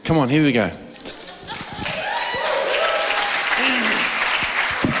Come on, here we go.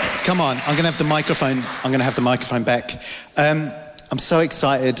 Come on, I'm going to have the microphone back. I'm so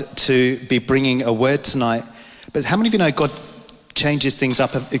excited to be bringing a word tonight. But how many of you know God changes things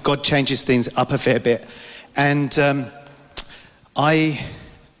up a fair bit? And I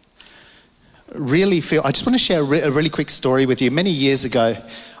really feel, I just want to share a really quick story with you. Many years ago,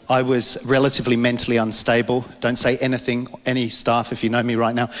 I was relatively mentally unstable. Don't say anything, any staff, if you know me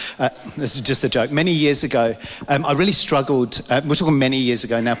right now. This is just a joke. Many years ago, I really struggled. We're talking many years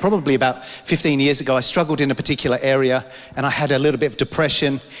ago now, probably about 15 years ago. I struggled in a particular area and I had a little bit of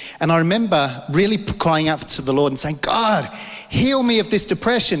depression. And I remember really crying out to the Lord and saying, God, heal me of this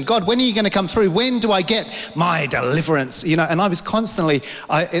depression. God, when are you going to come through? When do I get my deliverance? You know, and I was constantly,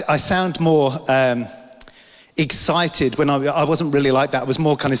 I sound more excited when I wasn't really like that. I was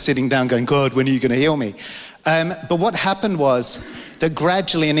more kind of sitting down going, God, when are you going to heal me? But what happened was that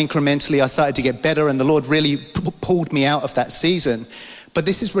gradually and incrementally I started to get better and the Lord really pulled me out of that season. But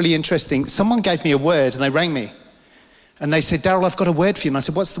this is really interesting. Someone gave me a word and they rang me and they said, Daryl, I've got a word for you. And I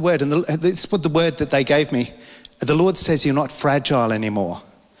said, what's the word? And this is what the word that they gave me. The Lord says you're not fragile anymore.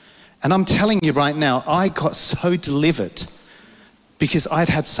 And I'm telling you right now, I got so delivered because I'd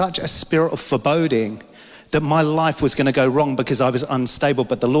had such a spirit of foreboding that my life was going to go wrong because I was unstable.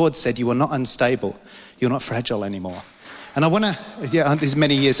 But the Lord said, you are not unstable. You're not fragile anymore. And I want to, this is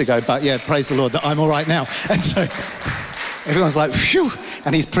many years ago, but yeah, praise the Lord that I'm all right now. And so everyone's like, phew,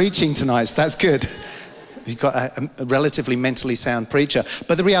 and he's preaching tonight, so that's good. You've got a relatively mentally sound preacher.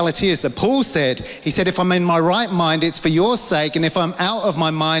 But the reality is that Paul said, he said, if I'm in my right mind, it's for your sake. And if I'm out of my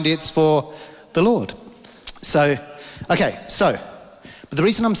mind, it's for the Lord. So, okay, so. But the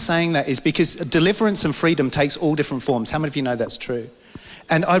reason I'm saying that is because deliverance and freedom takes all different forms. How many of you know that's true?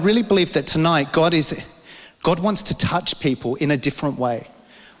 And I really believe that tonight God wants to touch people in a different way.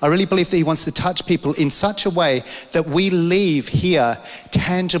 I really believe that he wants to touch people in such a way that we leave here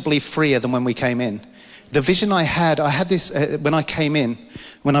tangibly freer than when we came in. The vision I had this, when I came in,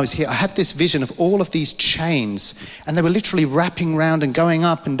 when I was here, I had this vision of all of these chains and they were literally wrapping around and going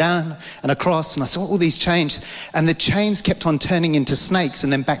up and down and across, and I saw all these chains and the chains kept on turning into snakes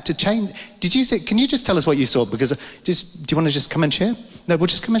and then back to chain. Did you see, can you just tell us what you saw? Because do you want to just come and share? No, we'll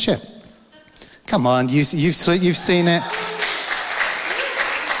just come and share. Come on, you've seen it.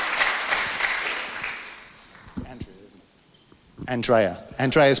 Andrea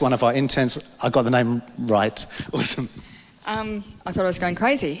is one of our interns. I got the name right. Awesome. I thought I was going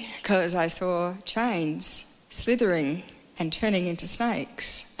crazy because I saw chains slithering and turning into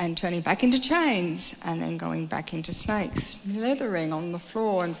snakes and turning back into chains and then going back into snakes, slithering on the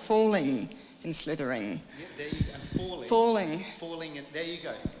floor and falling and slithering. Yeah, there you go. Falling. And there you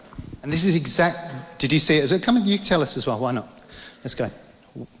go. And this is did you see it as well? Come and you tell us as well. Why not? Let's go.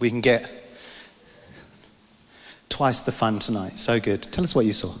 We can get twice the fun tonight. So good. Tell us what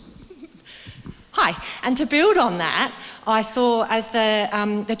you saw. Hi. And to build on that, I saw as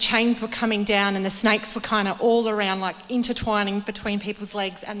the chains were coming down and the snakes were kind of all around, like intertwining between people's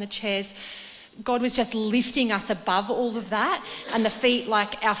legs and the chairs, God was just lifting us above all of that, and the feet,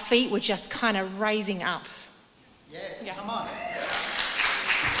 like our feet were just kind of raising up. Yes, yeah. Come on.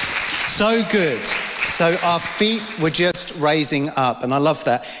 So good. So our feet were just raising up, and I love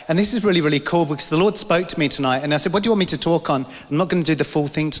that. And this is really, really cool because the Lord spoke to me tonight, and I said, what do you want me to talk on? I'm not going to do the full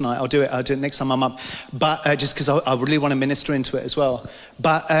thing tonight. I'll do it next time I'm up, but just because I really want to minister into it as well.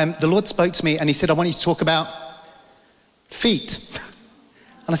 But the Lord spoke to me, and he said, I want you to talk about feet.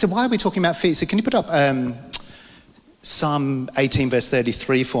 And I said, why are we talking about feet? So can you put up Psalm 18, verse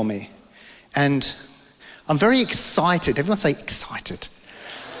 33 for me? And I'm very excited. Everyone say excited.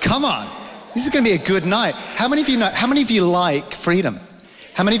 Come on. This is going to be a good night. How many of you like freedom?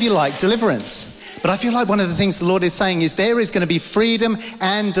 How many of you like deliverance? But I feel like one of the things the Lord is saying is there is going to be freedom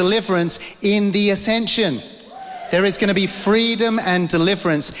and deliverance in the ascension. There is going to be freedom and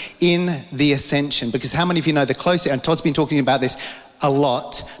deliverance in the ascension. Because how many of you know the closer, and Todd's been talking about this a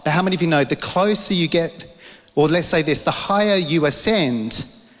lot, but how many of you know the closer you get, or let's say this, the higher you ascend,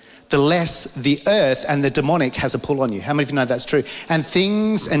 the less the earth and the demonic has a pull on you. How many of you know that's true? And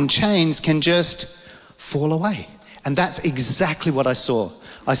things and chains can just fall away. And that's exactly what I saw.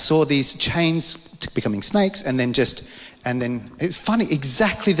 I saw these chains becoming snakes and then it's funny,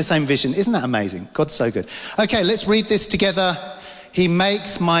 exactly the same vision. Isn't that amazing? God's so good. Okay, let's read this together. He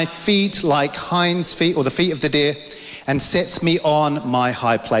makes my feet like hinds feet, or the feet of the deer, and sets me on my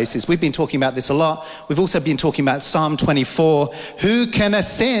high places. We've been talking about this a lot. We've also been talking about Psalm 24. Who can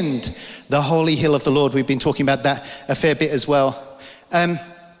ascend the holy hill of the Lord? We've been talking about that a fair bit as well.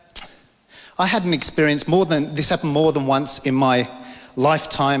 I had an experience this happened more than once in my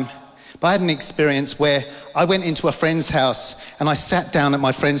lifetime. But I had an experience where I went into a friend's house and I sat down at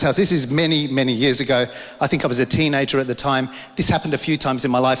my friend's house. This is many, many years ago. I think I was a teenager at the time. This happened a few times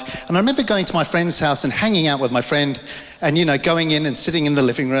in my life. And I remember going to my friend's house and hanging out with my friend and, you know, going in and sitting in the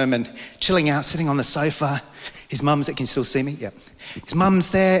living room and chilling out, sitting on the sofa. His mum's, can you still see me? Yeah. His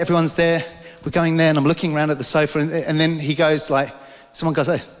mum's there, everyone's there. We're going there and I'm looking around at the sofa and then he goes like, someone goes,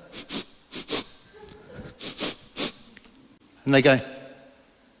 hey. And they go,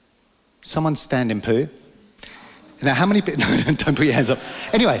 someone's standing poo. Now, how many people, no, don't put your hands up.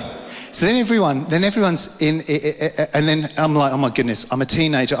 Anyway, so then everyone's in, and then I'm like, oh my goodness, I'm a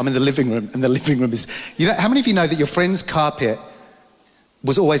teenager, I'm in the living room, and the living room is, you know, how many of you know that your friend's carpet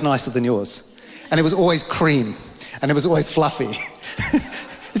was always nicer than yours? And it was always cream, and it was always fluffy.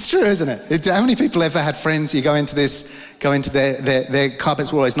 It's true, isn't it? How many people ever had friends, you go into their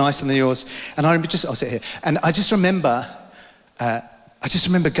carpets were always nicer than yours? And I'll sit here, and I just remember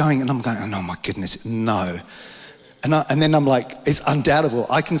going, and I'm going, oh my goodness, no. And then I'm like, it's undoubtable,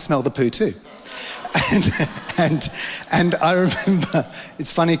 I can smell the poo too. And I remember,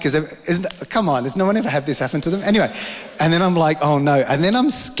 it's funny because, come on, has no one ever had this happen to them? Anyway, and then I'm like, oh no. And then I'm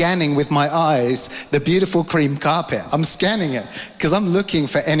scanning with my eyes the beautiful cream carpet. I'm scanning it because I'm looking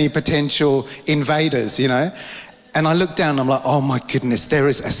for any potential invaders, you know. And I look down and I'm like, oh my goodness, there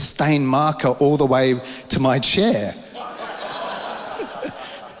is a stain marker all the way to my chair.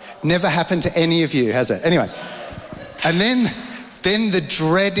 Never happened to any of you, has it? Anyway, and then the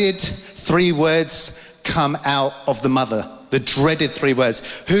dreaded 3 words come out of the mother. The dreaded 3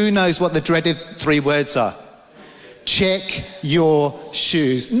 words. Who knows what the dreaded 3 words are? Check your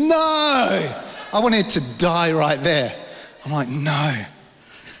shoes. No! I wanted to die right there. I'm like, no.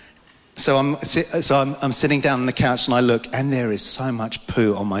 So I'm sitting down on the couch and I look and there is so much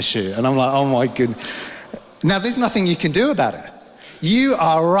poo on my shoe. And I'm like, oh my goodness. Now there's nothing you can do about it. You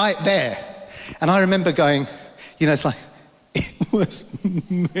are right there. And I remember going, you know, it's like, it was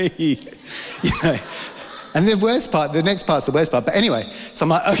me, you know. And the next part's the worst part. But anyway, so I'm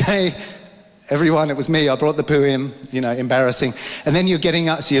like, okay, everyone, it was me. I brought the poo in, you know, embarrassing. And then you're getting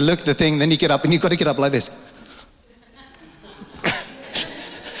up, so you look at the thing, then you get up, and you've got to get up like this.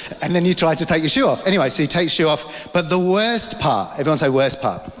 And then you try to take your shoe off. Anyway, so you take your shoe off. But the worst part, everyone say worst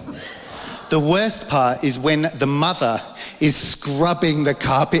part. The worst part is when the mother is scrubbing the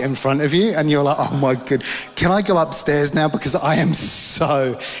carpet in front of you and you're like, oh my God, can I go upstairs now because I am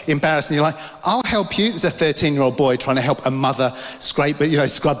so embarrassed? And you're like, I'll help you. There's a 13-year-old boy trying to help a mother scrub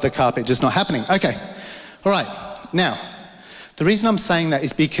the carpet, just not happening. Okay, all right. Now, the reason I'm saying that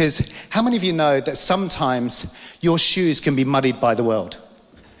is because how many of you know that sometimes your shoes can be muddied by the world?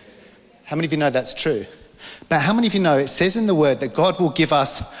 How many of you know that's true? But how many of you know it says in the word that God will give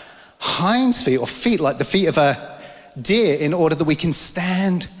us hinds feet or feet like the feet of a deer in order that we can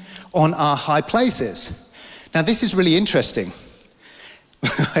stand on our high places. Now this is really interesting.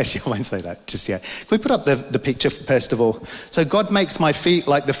 Actually, I won't say that just yet. Can we put up the picture first of all? So God makes my feet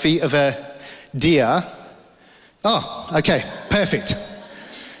like the feet of a deer. Oh, okay, perfect.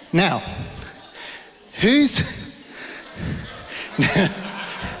 Now,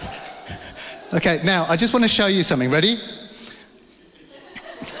 okay, now I just want to show you something. Ready?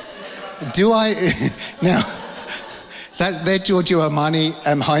 Now, they're Giorgio Armani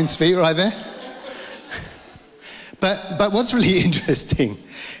Heinz feet right there. But what's really interesting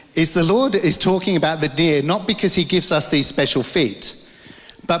is the Lord is talking about the deer, not because he gives us these special feet,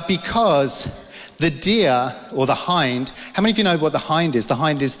 but because the deer, or the hind, how many of you know what the hind is? The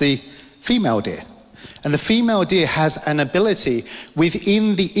hind is the female deer. And the female deer has an ability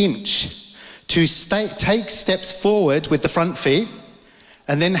within the inch to take steps forward with the front feet,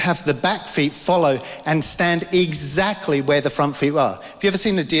 and then have the back feet follow and stand exactly where the front feet are. Have you ever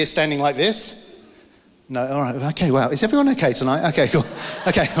seen a deer standing like this? No, all right, okay, wow. Is everyone okay tonight? Okay, cool.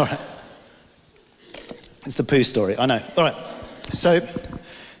 Okay, all right. It's the poo story, I know. All right, so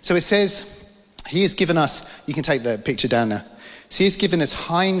it says, he has given us, you can take the picture down now. So he has given us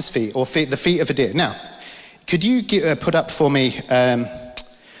hinds feet, or feet, the feet of a deer. Now, could you put up for me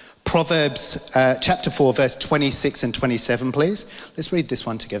Proverbs chapter 4, verse 26 and 27, please. Let's read this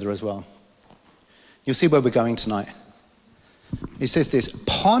one together as well. You'll see where we're going tonight. It says this,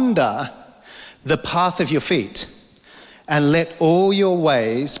 ponder the path of your feet and let all your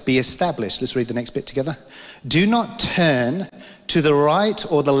ways be established. Let's read the next bit together. Do not turn to the right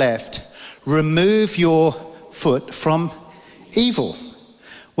or the left. Remove your foot from evil.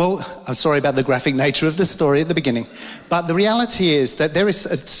 Well, I'm sorry about the graphic nature of the story at the beginning, but the reality is that there is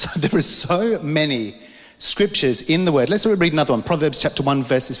so many scriptures in the word. Let's read another one, Proverbs chapter 1,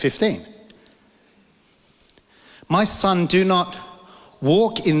 verses 15. My son, do not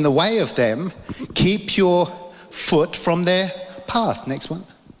walk in the way of them, keep your foot from their path. Next one,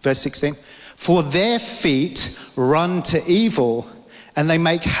 verse 16. For their feet run to evil, and they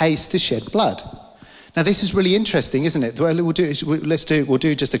make haste to shed blood. Now this is really interesting, isn't it? We'll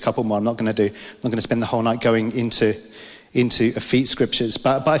do just a couple more. I'm not going to spend the whole night going into feet scriptures,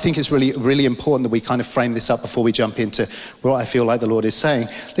 but I think it's really, really important that we kind of frame this up before we jump into what I feel like the Lord is saying.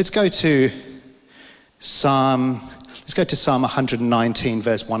 Let's go to Psalm 119,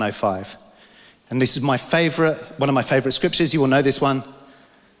 verse 105. And this is one of my favorite scriptures. You will know this one.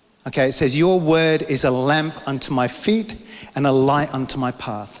 Okay, it says, your word is a lamp unto my feet and a light unto my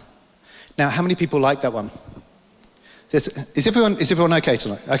path. Now, how many people like that one? Is everyone okay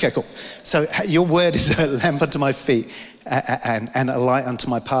tonight? Okay, cool. So your word is a lamp unto my feet and a light unto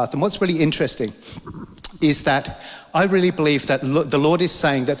my path. And what's really interesting is that I really believe that the Lord is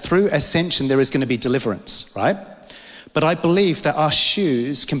saying that through ascension there is going to be deliverance, right? But I believe that our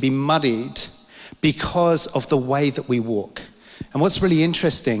shoes can be muddied because of the way that we walk. And what's really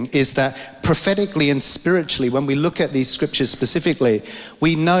interesting is that prophetically and spiritually, when we look at these scriptures specifically,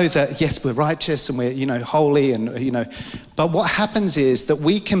 we know that, yes, we're righteous and we're, holy and, but what happens is that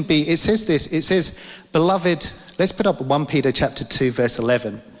we can be, it says, beloved, let's put up 1 Peter chapter 2, verse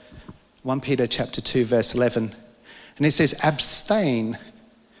 11. 1 Peter chapter 2, verse 11. And it says, abstain.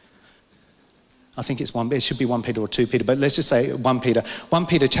 I think it should be 1 Peter or 2 Peter, but let's just say 1 Peter. 1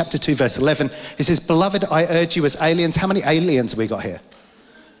 Peter chapter 2, verse 11. It says, beloved, I urge you as aliens. How many aliens have we got here?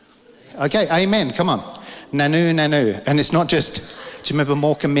 Okay, amen, come on. Nanu. And it's not just, do you remember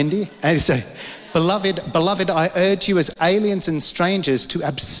Mork and Mindy? And it's a, beloved, I urge you as aliens and strangers to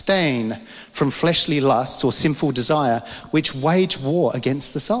abstain from fleshly lusts or sinful desire, which wage war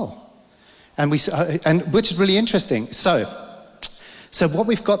against the soul. And which is really interesting. So what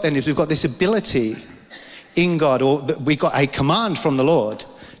we've got then is we've got this ability in God, or we've got a command from the Lord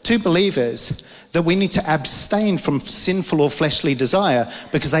to believers that we need to abstain from sinful or fleshly desire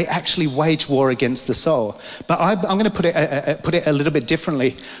because they actually wage war against the soul. But I'm going to put it a little bit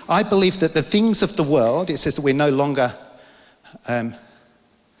differently. I believe that the things of the world, it says that we're no longer, in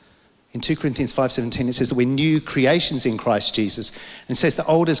 2 Corinthians 5:17, it says that we're new creations in Christ Jesus. And it says the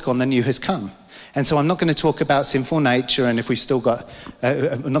old has gone, the new has come. And so I'm not going to talk about sinful nature, and if we've still got,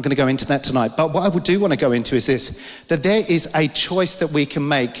 I'm not going to go into that tonight. But what I do want to go into is this, that there is a choice that we can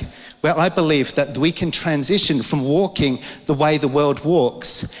make where I believe that we can transition from walking the way the world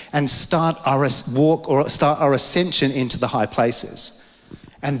walks and start our ascension into the high places.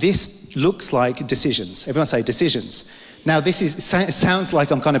 And this looks like decisions. Everyone say decisions. Now, sounds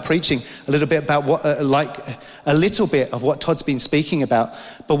like I'm kind of preaching a little bit about a little bit of what Todd's been speaking about.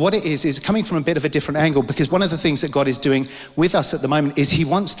 But what it is coming from a bit of a different angle, because one of the things that God is doing with us at the moment is he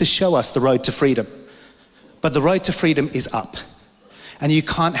wants to show us the road to freedom. But the road to freedom is up. And you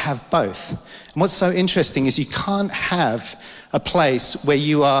can't have both. And what's so interesting is you can't have a place where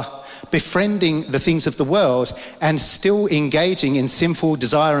you are befriending the things of the world and still engaging in sinful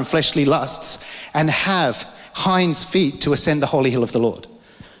desire and fleshly lusts and have hinds feet to ascend the holy hill of the Lord.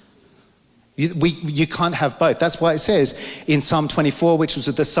 You can't have both. That's why it says in Psalm 24, which was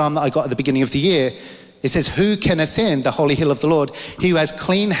the psalm that I got at the beginning of the year, it says, who can ascend the holy hill of the Lord? He who has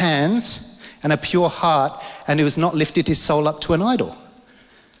clean hands and a pure heart and who has not lifted his soul up to an idol.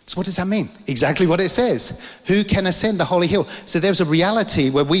 So what does that mean? Exactly what it says. Who can ascend the holy hill? So there's a reality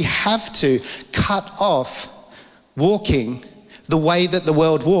where we have to cut off walking the way that the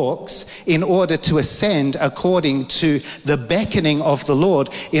world walks in order to ascend according to the beckoning of the Lord,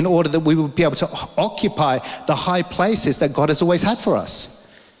 in order that we will be able to occupy the high places that God has always had for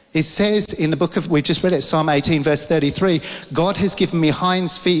us. It says in the book of, we've just read it, Psalm 18 verse 33, God has given me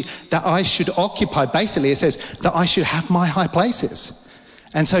hinds feet that I should occupy. Basically it says that I should have my high places.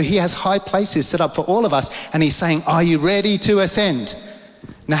 And so he has high places set up for all of us, and he's saying, are you ready to ascend?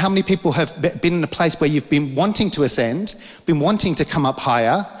 Now, how many people have been in a place where you've been wanting to ascend, been wanting to come up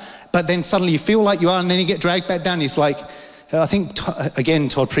higher, but then suddenly you feel like you are, and then you get dragged back down? It's like, I think, again,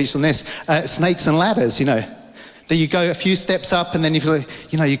 Todd preached on this, snakes and ladders, that you go a few steps up, and then you go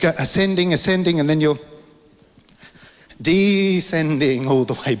ascending, and then you're descending all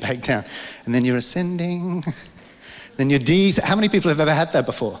the way back down. And then you're ascending, then you're how many people have ever had that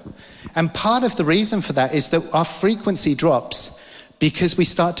before? And part of the reason for that is that our frequency drops because we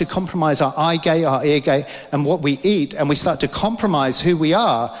start to compromise our eye gate, our ear gate, and what we eat, and we start to compromise who we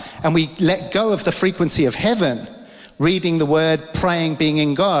are, and we let go of the frequency of heaven, reading the word, praying, being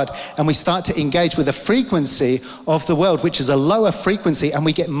in God, and we start to engage with the frequency of the world, which is a lower frequency, and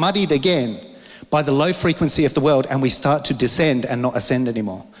we get muddied again by the low frequency of the world, and we start to descend and not ascend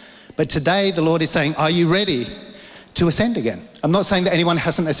anymore. But today the Lord is saying, are you ready to ascend again. I'm not saying that anyone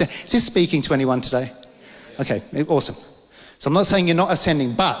hasn't ascended. Is this speaking to anyone today? Okay, awesome. So I'm not saying you're not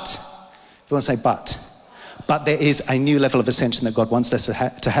ascending, but, if you want to say but there is a new level of ascension that God wants us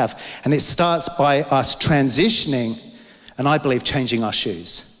to have. And it starts by us transitioning, and I believe changing our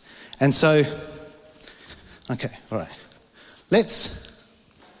shoes. And so, okay, all right. Let's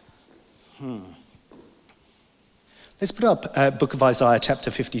put up book of Isaiah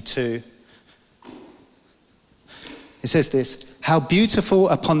chapter 52. It says this: how beautiful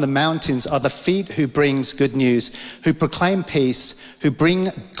upon the mountains are the feet who brings good news, who proclaim peace, who bring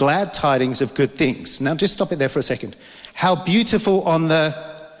glad tidings of good things. Now just stop it there for a second. How beautiful on the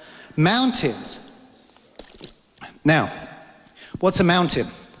mountains. Now, what's a mountain?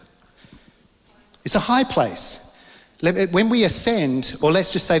 It's a high place. When we ascend, or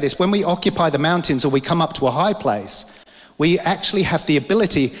let's just say this, when we occupy the mountains or we come up to a high place, we actually have the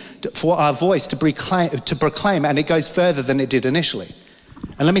ability for our voice to proclaim, and it goes further than it did initially.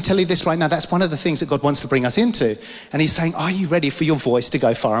 And let me tell you this right now, that's one of the things that God wants to bring us into. And he's saying, are you ready for your voice to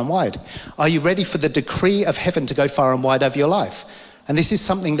go far and wide? Are you ready for the decree of heaven to go far and wide over your life? And this is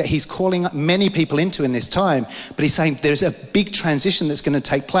something that he's calling many people into in this time. But he's saying there's a big transition that's going to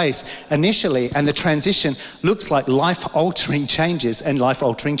take place initially. And the transition looks like life-altering changes and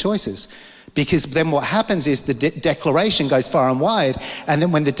life-altering choices. Because then what happens is the declaration goes far and wide. And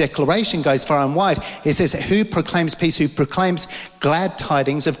then when the declaration goes far and wide, it says, who proclaims peace, who proclaims glad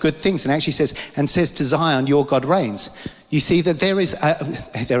tidings of good things. And actually says to Zion, your God reigns. You see that there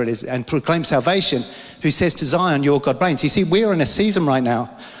it is, and proclaim salvation, who says to Zion, your God reigns. You see, we're in a season right now,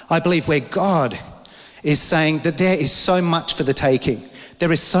 I believe, where God is saying that there is so much for the taking.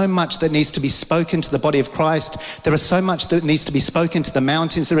 There is so much that needs to be spoken to the body of Christ. There is so much that needs to be spoken to the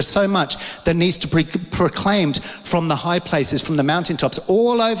mountains. There is so much that needs to be proclaimed from the high places, from the mountaintops,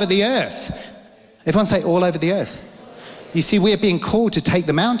 all over the earth. Everyone say all over the earth. You see, we are being called to take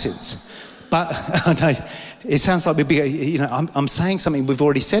the mountains. But no, it sounds like I'm saying something we've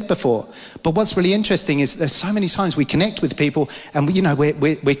already said before. But what's really interesting is there's so many times we connect with people and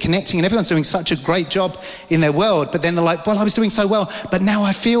we're connecting and everyone's doing such a great job in their world. But then they're like, well, I was doing so well, but now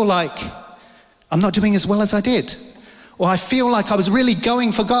I feel like I'm not doing as well as I did. Or I feel like I was really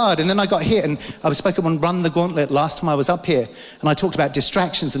going for God and then I got hit. And I spoke at one Run the Gauntlet last time I was up here and I talked about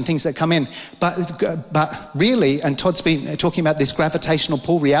distractions and things that come in. But really, and Todd's been talking about this gravitational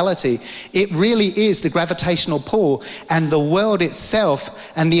pull reality, it really is the gravitational pull and the world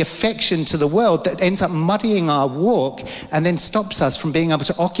itself and the affection to the world that ends up muddying our walk and then stops us from being able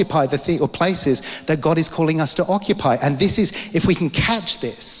to occupy the or places that God is calling us to occupy. And this is, if we can catch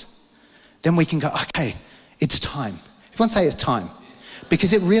this, then we can go, okay, it's time. Everyone say it's time.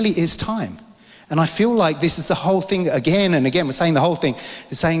 Because it really is time. And I feel like this is the whole thing again and again. We're saying the whole thing,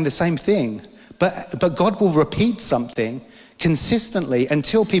 we're saying the same thing. But God will repeat something consistently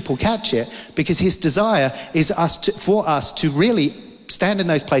until people catch it, because his desire is for us to really stand in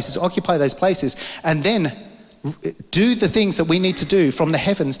those places, occupy those places, and then do the things that we need to do from the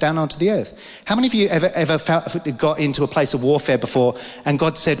heavens down onto the earth. How many of you ever got into a place of warfare before and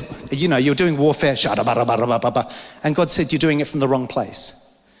God said, you're doing warfare, and God said you're doing it from the wrong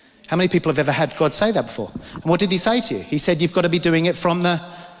place? How many people have ever had God say that before? And what did he say to you? He said you've got to be doing it from the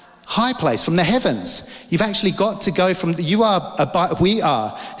high place, from the heavens. You've actually got to go from, we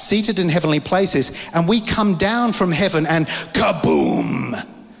are seated in heavenly places, and we come down from heaven and kaboom!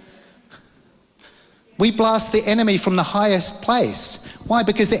 We blast the enemy from the highest place. Why?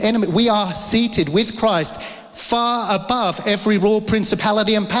 Because we are seated with Christ far above every rule,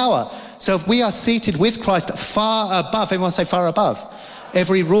 principality and power. So if we are seated with Christ far above, everyone say far above,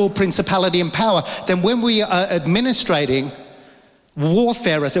 every rule, principality and power, then when we are administrating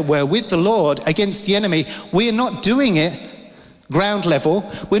warfare, as it were, with the Lord against the enemy, we are not doing it ground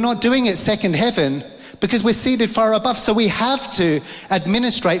level. We're not doing it second heaven, because we're seated far above. So we have to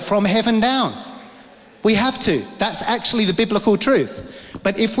administrate from heaven down. We have to. That's actually the biblical truth.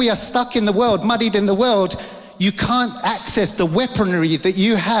 But if we are stuck in the world, muddied in the world, you can't access the weaponry that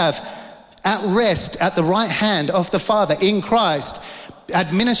you have at rest at the right hand of the Father in Christ,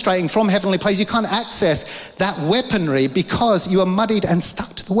 administrating from heavenly place. You can't access that weaponry because you are muddied and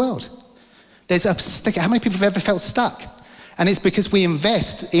stuck to the world. How many people have ever felt stuck? And it's because we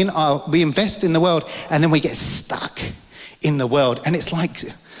invest in the world and then we get stuck in the world. And it's like,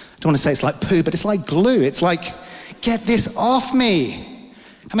 I don't want to say it's like poo, but it's like glue. It's like, get this off me.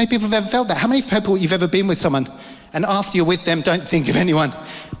 How many people have ever felt that? How many people you've ever been with someone and after you're with them, don't think of anyone?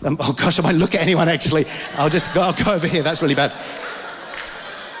 Oh gosh, I won't look at anyone actually. I'll go over here. That's really bad.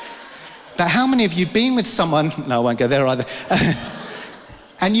 But how many of you been with someone, no, I won't go there either,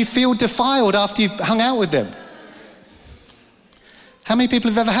 and you feel defiled after you've hung out with them? How many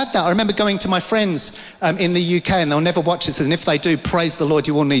people have ever had that? I remember going to my friends in the UK, and they'll never watch this, and if they do, praise the Lord,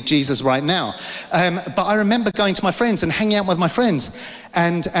 you all need Jesus right now. But I remember going to my friends and hanging out with my friends,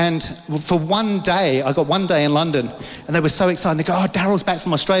 and for one day, I got one day in London, and they were so excited. They go, oh, Daryl's back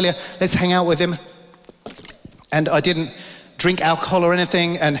from Australia, let's hang out with him. And I didn't drink alcohol or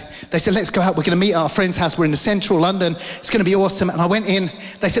anything, and they said, let's go out, we're going to meet at our friend's house, we're in the central London, it's going to be awesome. And I went in,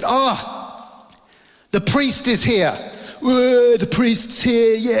 they said, oh, the priest is here. Whoa, the priest's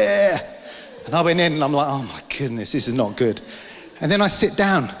here, yeah. And I went in and I'm like, oh my goodness, this is not good. And then I sit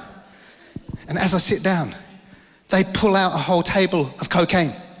down, and as I sit down, they pull out a whole table of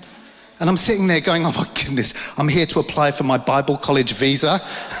cocaine. And I'm sitting there going, oh my goodness, I'm here to apply for my Bible college visa.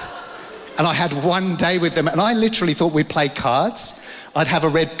 And I had one day with them, and I literally thought we'd play cards. I'd have a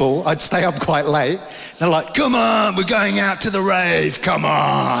Red Bull, I'd stay up quite late. They're like, come on, we're going out to the rave, come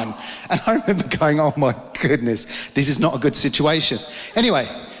on. And I remember going, oh my goodness, this is not a good situation. Anyway,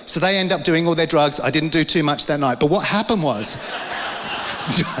 so they end up doing all their drugs. I didn't do too much that night. But what happened was,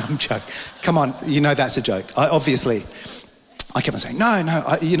 I'm joking. Come on, you know that's a joke. I kept on saying,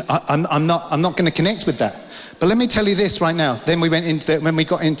 I'm not going to connect with that. But let me tell you this right now. Then we got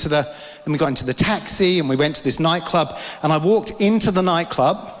into the taxi, and we went to this nightclub, and I walked into the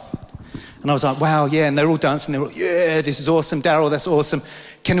nightclub, and I was like, wow, yeah, and they're all dancing. They're all, yeah, this is awesome, Daryl, that's awesome.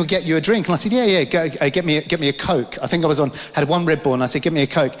 Can we get you a drink? And I said, yeah, get me a Coke. I think had one Red Bull, and I said, get me a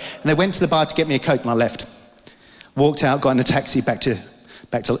Coke. And they went to the bar to get me a Coke, and I left. Walked out, got in a taxi back to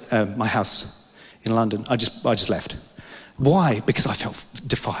my house in London. I just left. Why? Because I felt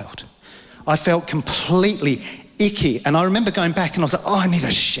defiled. I felt completely icky. And I remember going back and I was like, oh, I need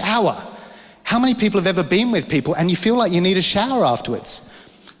a shower. How many people have ever been with people and you feel like you need a shower afterwards?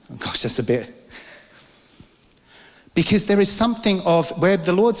 Oh, gosh, that's a bit. Because there is something of where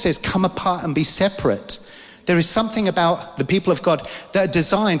the Lord says, come apart and be separate. There is something about the people of God that are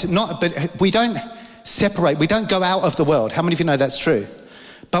designed, but we don't separate. We don't go out of the world. How many of you know that's true?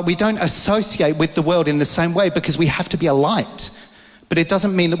 But we don't associate with the world in the same way because we have to be a light. But it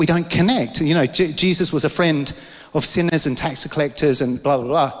doesn't mean that we don't connect. You know, Jesus was a friend of sinners and tax collectors and blah, blah,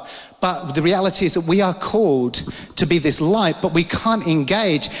 blah. But the reality is that we are called to be this light, but we can't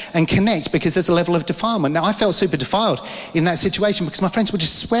engage and connect because there's a level of defilement. Now, I felt super defiled in that situation because my friends were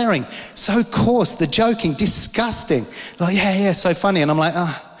just swearing so coarse, the joking, disgusting. Like, yeah, so funny. And I'm like,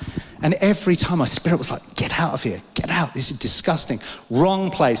 And every time my spirit was like, get out of here, get out, this is disgusting. Wrong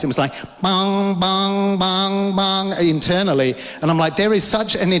place. It was like, bang, bang, bang, bang, internally. And I'm like, there is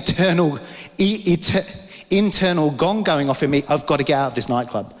such an internal gong going off in me. I've got to get out of this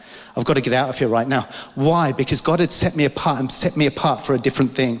nightclub. I've got to get out of here right now. Why? Because God had set me apart for a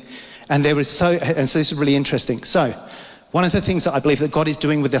different thing. And so this is really interesting. So one of the things that I believe that God is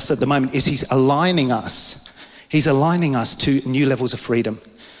doing with us at the moment is he's aligning us. He's aligning us to new levels of freedom.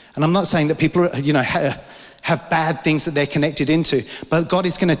 And I'm not saying that people, have bad things that they're connected into, but God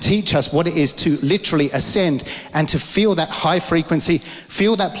is going to teach us what it is to literally ascend and to feel that high frequency,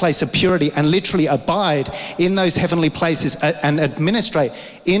 feel that place of purity, and literally abide in those heavenly places and administrate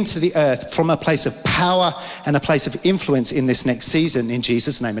into the earth from a place of power and a place of influence in this next season, in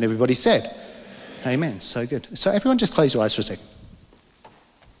Jesus' name. And everybody said, amen. So good. So everyone just close your eyes for a second.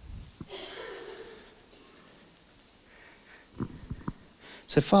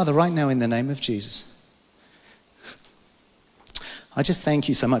 So Father, right now in the name of Jesus, I just thank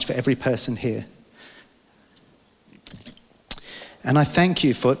you so much for every person here. And I thank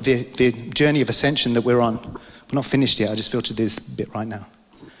you for the journey of ascension that we're on. We're not finished yet, I just feel to do this bit right now.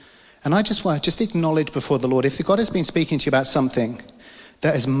 And I just want to acknowledge before the Lord, if God has been speaking to you about something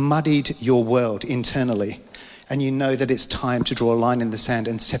that has muddied your world internally, and you know that it's time to draw a line in the sand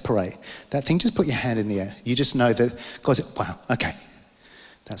and separate that thing, just put your hand in the air. You just know that God's, wow, okay.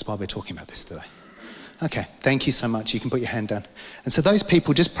 That's why we're talking about this today. Okay, thank you so much. You can put your hand down. And so those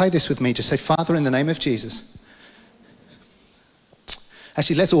people, just pray this with me. Just say, Father, in the name of Jesus.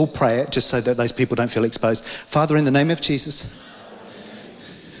 Actually, let's all pray it just so that those people don't feel exposed. Father, in the name of Jesus,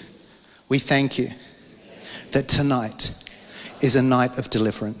 we thank you that tonight is a night of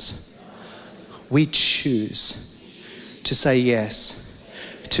deliverance. We choose to say yes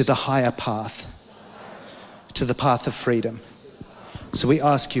to the higher path, to the path of freedom. So we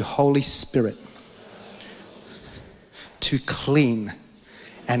ask you, Holy Spirit, to clean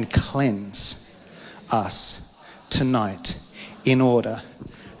and cleanse us tonight in order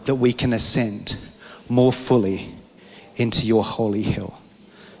that we can ascend more fully into your holy hill.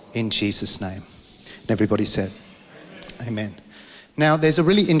 In Jesus' name. And everybody said, amen. Now, there's a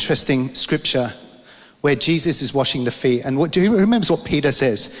really interesting scripture where Jesus is washing the feet. And do you remember what Peter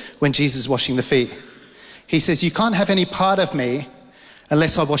says when Jesus is washing the feet? He says, you can't have any part of me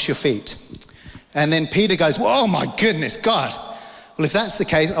unless I wash your feet. And then Peter goes, oh my goodness, God. Well, if that's the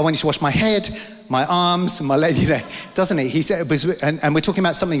case, I want you to wash my head, my arms, and my leg, doesn't he? He said, and we're talking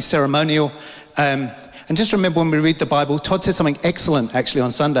about something ceremonial. And just remember when we read the Bible, Todd said something excellent actually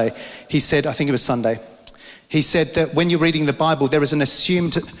on Sunday. He said, I think it was Sunday, he said that when you're reading the Bible, there is an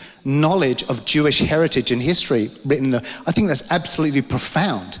assumed knowledge of Jewish heritage and history written there. I think that's absolutely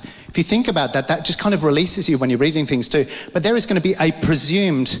profound. If you think about that, that just kind of releases you when you're reading things too. But there is going to be a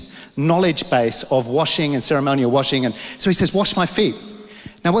presumed knowledge base of washing and ceremonial washing. And so he says, wash my feet.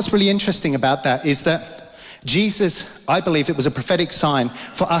 Now, what's really interesting about that is that Jesus, I believe it was a prophetic sign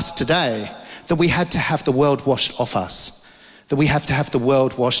for us today that we had to have the world washed off us. That we have to have the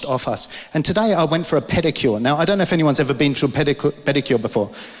world washed off us. And today I went for a pedicure. Now, I don't know if anyone's ever been to a pedicure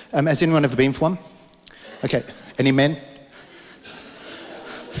before. Has anyone ever been for one? Okay, any men?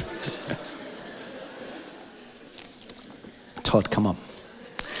 Todd, come on.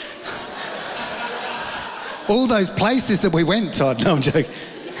 All those places that we went, Todd. No, I'm joking.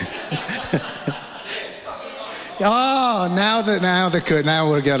 Oh, now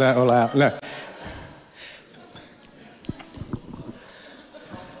we'll get that all out. No.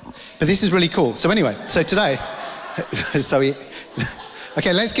 But this is really cool. So anyway, so today,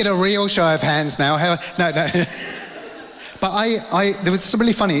 okay, let's get a real show of hands now. No. But there was something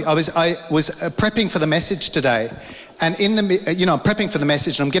really funny. I was prepping for the message today, and I'm prepping for the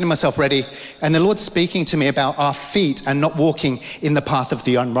message, and I'm getting myself ready, and the Lord's speaking to me about our feet and not walking in the path of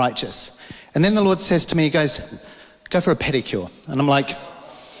the unrighteous. And then the Lord says to me, he goes, go for a pedicure. And I'm like,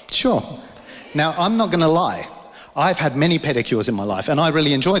 sure. Now, I'm not going to lie. I've had many pedicures in my life, and I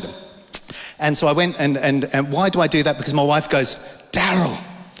really enjoy them. And so I went, and why do I do that? Because my wife goes, Daryl,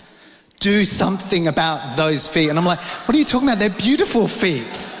 do something about those feet. And I'm like, what are you talking about? They're beautiful feet.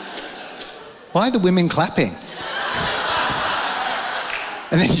 Why are the women clapping?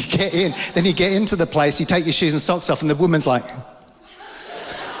 And then you get into the place, you take your shoes and socks off, and the woman's like,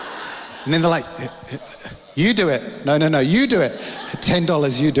 and then they're like, you do it. No, you do it.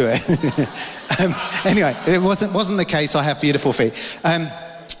 $10, you do it. Anyway, it wasn't the case. I have beautiful feet.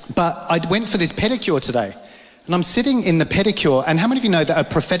 But I went for this pedicure today. And I'm sitting in the pedicure, and how many of you know that a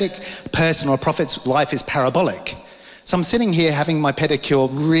prophetic person or a prophet's life is parabolic? So I'm sitting here having my pedicure,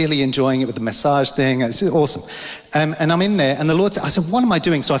 really enjoying it with the massage thing. It's awesome. And I'm in there, and the Lord said, I said, what am I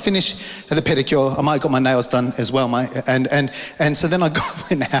doing? So I finished the pedicure. I might have got my nails done as well. And so then I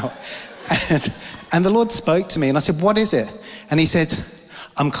went out, and the Lord spoke to me, and I said, what is it? And he said,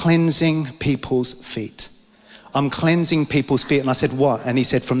 I'm cleansing people's feet. I'm cleansing people's feet. And I said, what? And he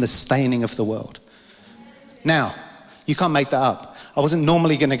said, from the staining of the world. Now, you can't make that up. I wasn't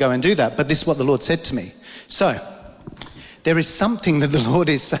normally going to go and do that, but this is what the Lord said to me. So, there is something that the Lord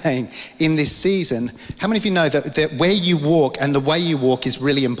is saying in this season. How many of you know that where you walk and the way you walk is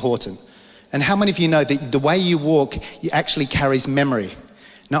really important? And how many of you know that the way you walk actually carries memory?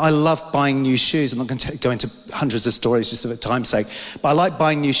 Now, I love buying new shoes. I'm not going to go into hundreds of stories just for time's sake, but I like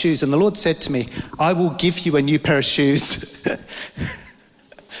buying new shoes. And the Lord said to me, I will give you a new pair of shoes.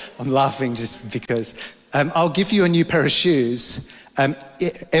 I'm laughing just because I'll give you a new pair of shoes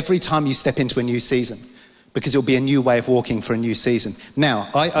every time you step into a new season, because it'll be a new way of walking for a new season. Now,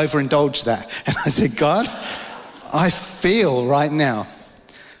 I overindulged that. And I said, God, I feel right now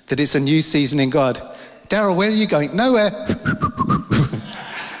that it's a new season in God. Daryl, where are you going? Nowhere.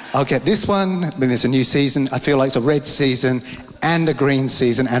 I'll get this one, then there's a new season. I feel like it's a red season and a green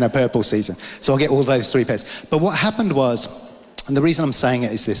season and a purple season. So I'll get all those three pairs. But what happened was, and the reason I'm saying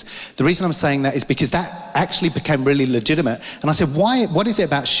it is this. The reason I'm saying that is because that actually became really legitimate. And I said, why? What is it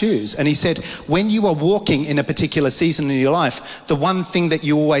about shoes? And he said, when you are walking in a particular season in your life, the one thing that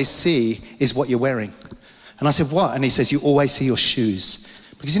you always see is what you're wearing. And I said, what? And he says, you always see your shoes.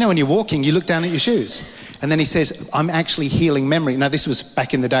 Because when you're walking, you look down at your shoes. And then he says, I'm actually healing memory. Now, this was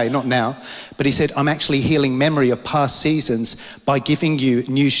back in the day, not now. But he said, I'm actually healing memory of past seasons by giving you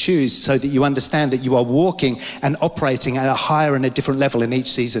new shoes so that you understand that you are walking and operating at a higher and a different level in each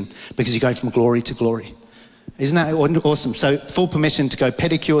season, because you're going from glory to glory. Isn't that awesome? So full permission to go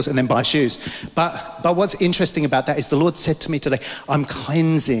pedicures and then buy shoes. But what's interesting about that is the Lord said to me today, I'm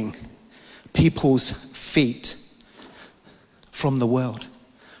cleansing people's feet from the world.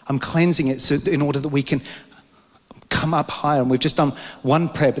 I'm cleansing it so in order that we can come up higher. And we've just done one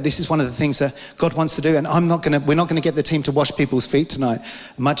prayer, but this is one of the things that God wants to do. And we're not going to get the team to wash people's feet tonight,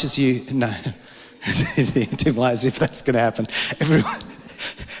 much as you know. As if that's going to happen. Everyone,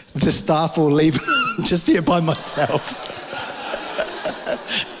 the staff will leave just here by myself.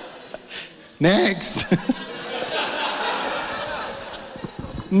 Next.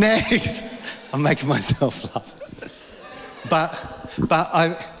 Next. I'm making myself laugh. But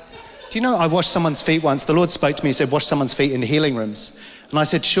Do you know, I washed someone's feet once. The Lord spoke to me and said, wash someone's feet in the healing rooms. And I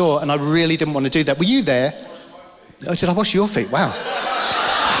said, sure. And I really didn't want to do that. Were you there? Oh, did I wash your feet? Wow.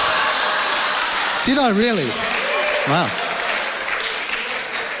 Did I really? Wow.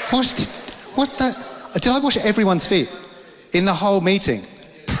 Did I wash everyone's feet in the whole meeting?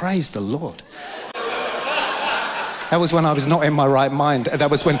 Praise the Lord. That was when I was not in my right mind. That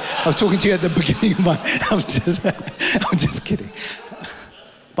was when I was talking to you at the beginning of I'm just kidding.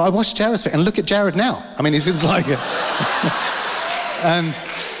 But I watched Jared's feet, and look at Jared now. I mean, he's just like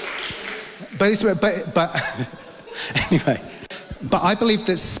anyway. But I believe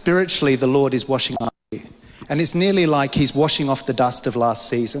that spiritually the Lord is washing our feet. And it's nearly like he's washing off the dust of last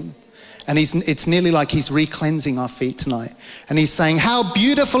season. And it's nearly like he's re-cleansing our feet tonight. And he's saying, how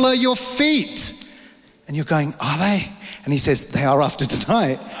beautiful are your feet? And you're going, are they? And he says, they are after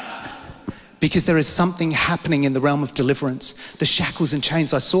tonight. Because there is something happening in the realm of deliverance. The shackles and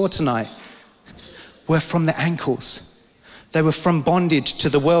chains I saw tonight were from the ankles. They were from bondage to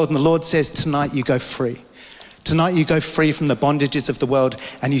the world. And the Lord says, tonight you go free. Tonight you go free from the bondages of the world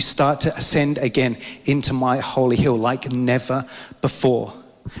and you start to ascend again into my holy hill like never before.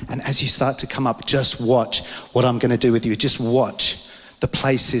 And as you start to come up, just watch what I'm going to do with you. Just watch the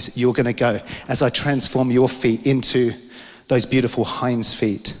places you're going to go as I transform your feet into those beautiful hinds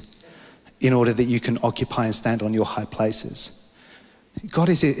feet, in order that you can occupy and stand on your high places. How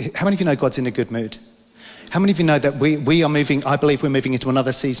many of you know God's in a good mood? How many of you know that we are moving, I believe we're moving into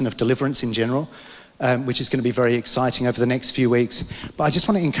another season of deliverance in general, which is going to be very exciting over the next few weeks. But I just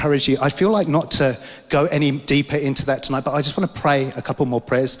want to encourage you. I feel like not to go any deeper into that tonight, but I just want to pray a couple more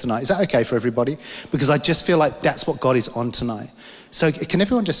prayers tonight. Is that okay for everybody? Because I just feel like that's what God is on tonight. So can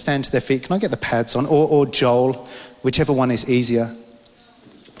everyone just stand to their feet? Can I get the pads on? Or Joel, whichever one is easier.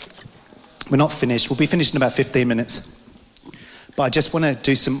 We're not finished. We'll be finished in about 15 minutes. But I just want to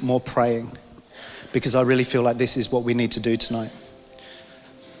do some more praying because I really feel like this is what we need to do tonight.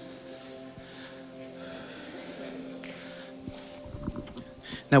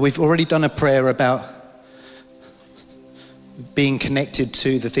 Now, we've already done a prayer about being connected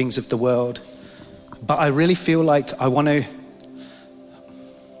to the things of the world. But I really feel like I want to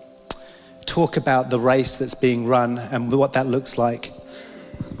talk about the race that's being run and what that looks like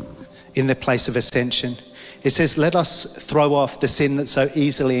in the place of ascension. It says, let us throw off the sin that so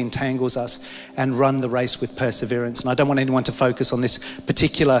easily entangles us and run the race with perseverance. And I don't want anyone to focus on this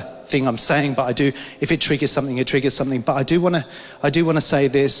particular thing I'm saying, but I do, if it triggers something, it triggers something. But I do want to say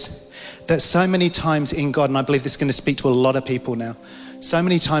this, that so many times in God, and I believe this is going to speak to a lot of people now, so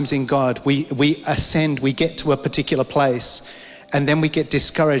many times in God, we ascend, we get to a particular place, and then we get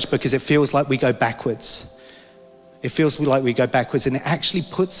discouraged because it feels like we go backwards. It feels like we go backwards, and it actually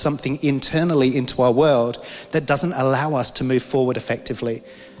puts something internally into our world that doesn't allow us to move forward effectively.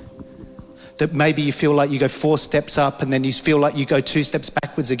 That maybe you feel like you go 4 steps up and then you feel like you go 2 steps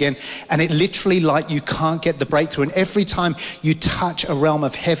backwards again, and it literally like you can't get the breakthrough. And every time you touch a realm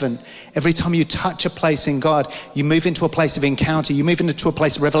of heaven, every time you touch a place in God, you move into a place of encounter, you move into a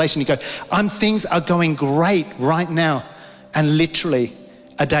place of revelation, you go, things are going great right now. And literally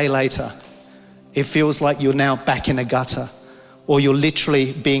a day later, it feels like you're now back in a gutter, or you're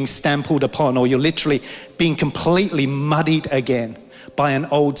literally being stampled upon, or you're literally being completely muddied again by an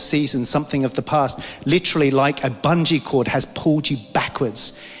old season, something of the past. Literally like a bungee cord has pulled you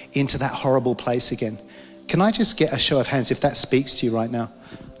backwards into that horrible place again. Can I just get a show of hands if that speaks to you right now?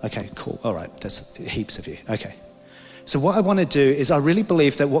 Okay, cool. All right, there's heaps of you. Okay. So what I want to do is I really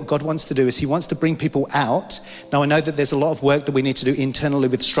believe that what God wants to do is he wants to bring people out. Now, I know that there's a lot of work that we need to do internally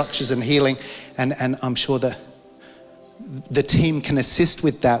with structures and healing, and I'm sure that the team can assist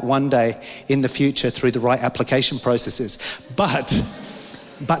with that one day in the future through the right application processes.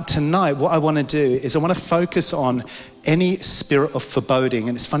 But tonight, what I want to do is I want to focus on any spirit of foreboding.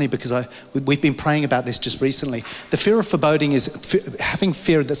 And it's funny because we've been praying about this just recently. The fear of foreboding is having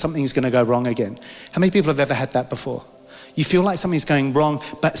fear that something's going to go wrong again. How many people have ever had that before? You feel like something's going wrong,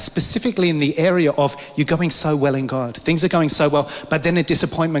 but specifically in the area of you're going so well in God. Things are going so well, but then a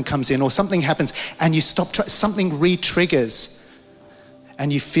disappointment comes in or something happens and you stop, something re-triggers.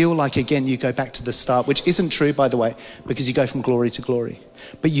 And you feel like, again, you go back to the start, which isn't true, by the way, because you go from glory to glory.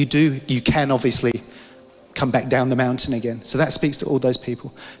 But you can obviously come back down the mountain again. So that speaks to all those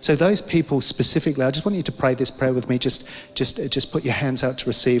people. So those people specifically, I just want you to pray this prayer with me. Just put your hands out to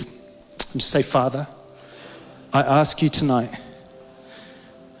receive. And just say, Father, I ask you tonight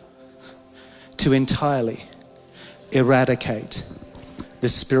to entirely eradicate the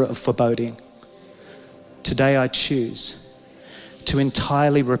spirit of foreboding. Today I choose to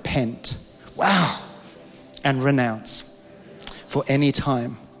entirely repent, and renounce. for any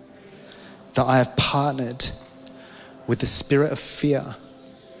time that I have partnered with the spirit of fear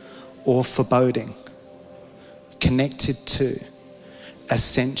or foreboding connected to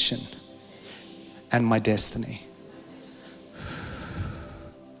ascension and my destiny.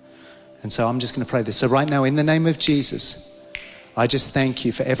 And so I'm just going to pray this. So right now, in the name of Jesus, I just thank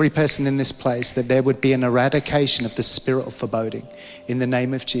you for every person in this place, that there would be an eradication of the spirit of foreboding in the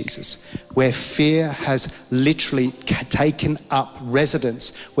name of Jesus, where fear has literally taken up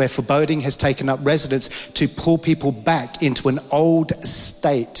residence, where foreboding has taken up residence to pull people back into an old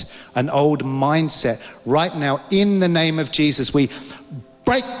state, an old mindset. Right now, in the name of Jesus, we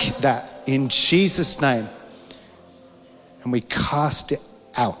break that in Jesus' name, and we cast it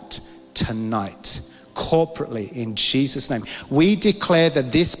out tonight. Corporately, in Jesus' name, we declare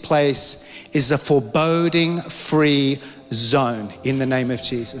that this place is a foreboding-free zone in the name of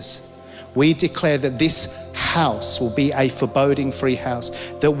Jesus. We declare that this house will be a foreboding-free house,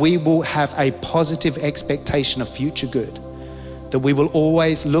 that we will have a positive expectation of future good, that we will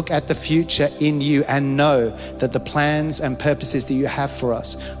always look at the future in you and know that the plans and purposes that you have for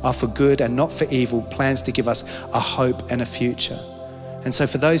us are for good and not for evil, plans to give us a hope and a future. And so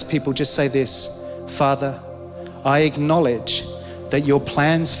for those people, just say this: Father, I acknowledge that your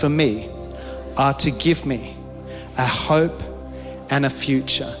plans for me are to give me a hope and a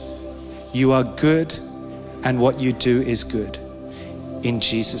future. You are good, and what you do is good. In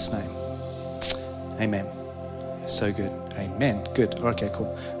Jesus' name. Amen. So good. Amen. Good. Okay,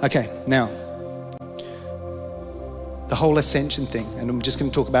 cool. Okay, now, the whole ascension thing, and I'm just going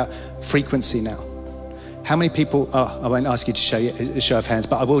to talk about frequency now. How many people, I won't ask you to show a show of hands,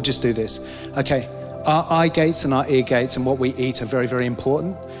 but I will just do this. Okay, our eye gates and our ear gates and what we eat are very, very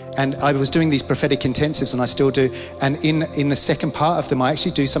important. And I was doing these prophetic intensives, and I still do. And in the second part of them, I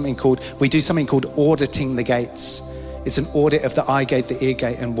actually do something called auditing the gates. It's an audit of the eye gate, the ear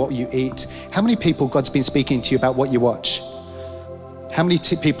gate, and what you eat. How many people God's been speaking to you about what you watch? How many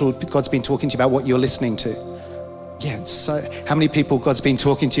people God's been talking to you about what you're listening to? Yeah, so how many people God's been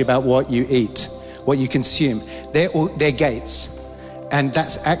talking to you about what you eat, what you consume? They're gates. And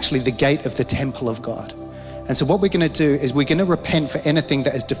that's actually the gate of the temple of God. And so what we're going to do is we're going to repent for anything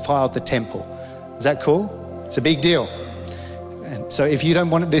that has defiled the temple. Is that cool? It's a big deal. And so if you don't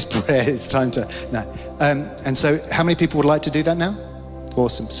want this prayer, it's time to, no. And so how many people would like to do that now?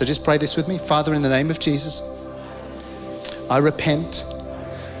 Awesome. So just pray this with me. Father, in the name of Jesus, I repent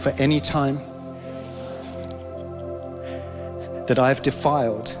for any time that I've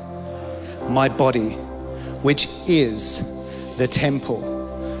defiled my body, which is the temple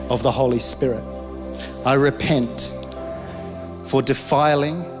of the Holy Spirit. I repent for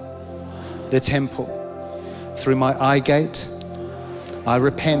defiling the temple through my eye gate. I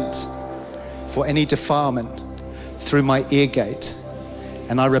repent for any defilement through my ear gate.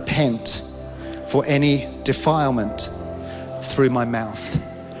 And I repent for any defilement through my mouth.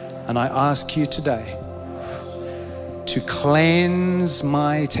 And I ask you today to cleanse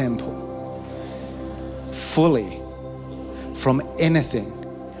my temple fully from anything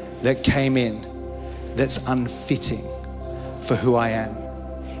that came in that's unfitting for who I am,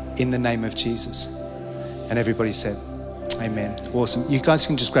 in the name of Jesus. And everybody said, amen. Awesome. You guys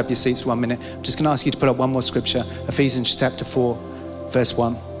can just grab your seats for 1 minute. I'm just going to ask you to put up one more scripture, Ephesians chapter 4, verse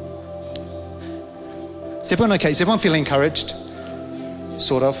 1. Is everyone okay? Is everyone feeling encouraged?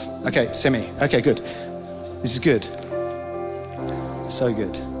 Sort of. Okay, semi. Okay, good. This is good. So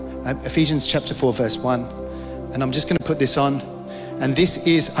good. Ephesians chapter 4, verse 1. And I'm just going to put this on. And this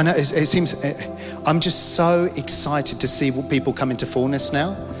is, I know it seems, I'm just so excited to see people come into fullness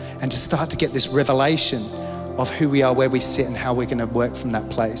now and to start to get this revelation of who we are, where we sit, and how we're going to work from that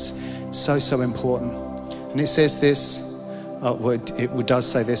place. So, so important. And it says this, it does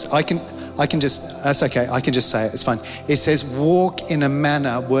say this. I can just, that's okay, I can just say it, it's fine. It says, walk in a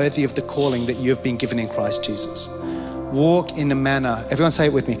manner worthy of the calling that you have been given in Christ Jesus. Walk in a manner, everyone say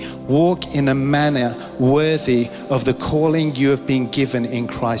it with me, walk in a manner worthy of the calling you have been given in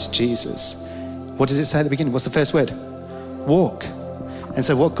Christ Jesus. What does it say at the beginning? What's the first word? Walk. And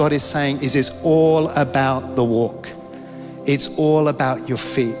so what God is saying is it's all about the walk. It's all about your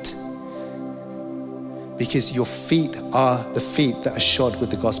feet. Because your feet are the feet that are shod with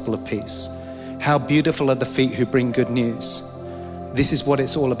the gospel of peace. How beautiful are the feet who bring good news. This is what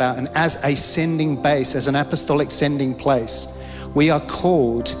it's all about. And as a sending base, as an apostolic sending place, we are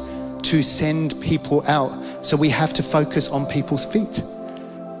called to send people out. So we have to focus on people's feet.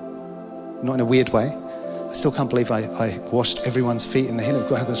 Not in a weird way. I still can't believe I washed everyone's feet in the hill.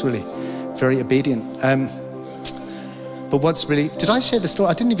 That's really very obedient. But what's really, did I share the story?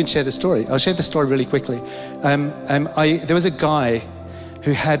 I didn't even share the story. I'll share the story really quickly. There was a guy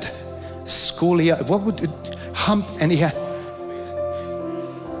who had hump, and he had,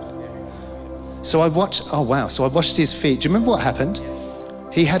 so I washed his feet. Do you remember what happened?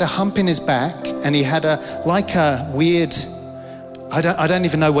 He had a hump in his back, and he had a weird, I don't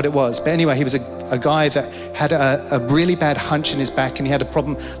even know what it was, but anyway, he was a guy that had a really bad hunch in his back, and he had a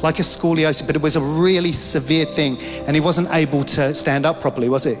problem like a scoliosis, but it was a really severe thing, and he wasn't able to stand up properly,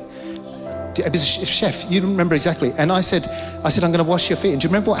 was he? It was a chef, you remember exactly. And I said, I'm going to wash your feet. And do you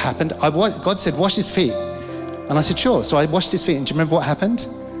remember what happened? God said, wash his feet. And I said, sure. So I washed his feet. And do you remember what happened?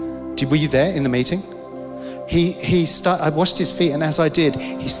 Were you there in the meeting? I washed his feet, and as I did,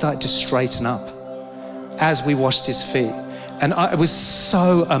 he started to straighten up as we washed his feet. And it was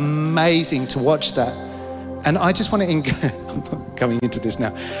so amazing to watch that. And I just want to, I'm not going into this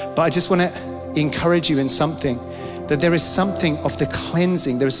now, but I just want to encourage you in something, that there is something of the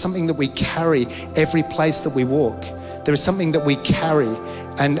cleansing. There is something that we carry every place that we walk. There is something that we carry.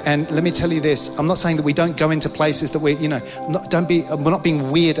 And let me tell you this, I'm not saying that we don't go into places that we're not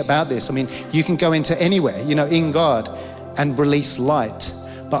being weird about this. I mean, you can go into anywhere, in God and release light.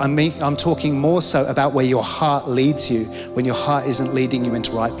 But I'm talking more so about where your heart leads you when your heart isn't leading you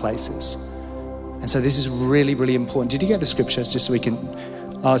into right places. And so this is really, really important. Did you get the scriptures just so we can,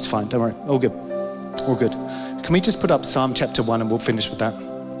 oh, it's fine, don't worry, all good, all good. Can we just put up Psalm chapter 1 and we'll finish with that?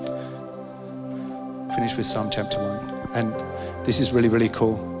 Finish with Psalm chapter 1. And this is really, really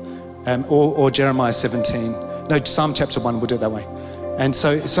cool. Or Jeremiah 17. No, Psalm chapter 1, we'll do it that way. And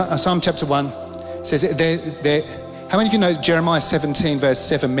so Psalm chapter 1 says, how many of you know Jeremiah 17 verse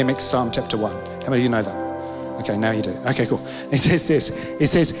 7 mimics Psalm chapter 1? How many of you know that? Okay, now you do. Okay, cool. It says this. It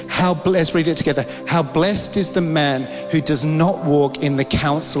says, let's read it together. How blessed is the man who does not walk in the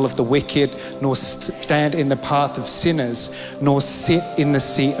counsel of the wicked, nor stand in the path of sinners, nor sit in the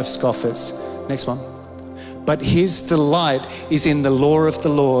seat of scoffers. Next one. But his delight is in the law of the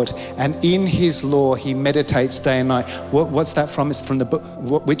Lord, and in his law he meditates day and night. What's that from? It's from the book.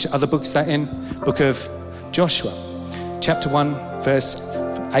 Which other book is that in? Book of Joshua. Chapter 1, verse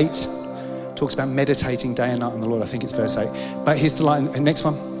 8. Talks about meditating day and night on the Lord. I think it's verse 8. But his delight, next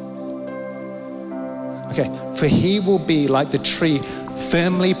one. Okay. For he will be like the tree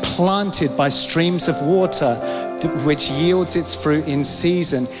firmly planted by streams of water, which yields its fruit in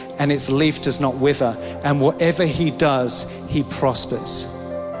season, and its leaf does not wither. And whatever he does, he prospers.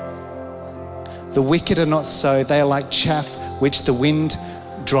 The wicked are not so. They are like chaff which the wind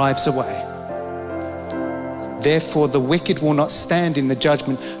drives away. Therefore, the wicked will not stand in the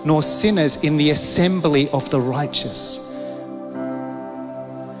judgment, nor sinners in the assembly of the righteous.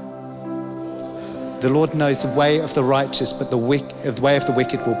 The Lord knows the way of the righteous, but the way of the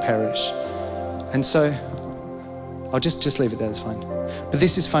wicked will perish. And so, I'll just leave it there, that's fine. But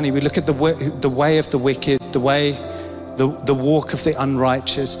this is funny. We look at the way of the wicked, the walk of the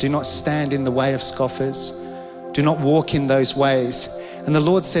unrighteous. Do not stand in the way of scoffers. Do not walk in those ways. And the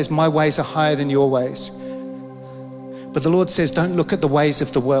Lord says, my ways are higher than your ways. But the Lord says, don't look at the ways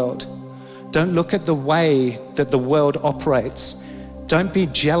of the world. Don't look at the way that the world operates. Don't be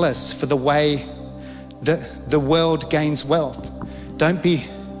jealous for the way that the world gains wealth. Don't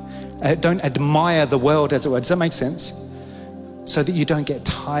admire the world, as it were. Does that make sense? So that you don't get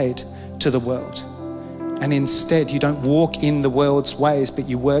tied to the world. And instead, you don't walk in the world's ways, but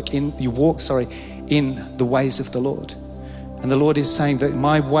you walk in the ways of the Lord. And the Lord is saying that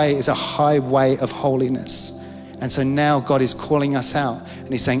my way is a highway of holiness. And so now God is calling us out, and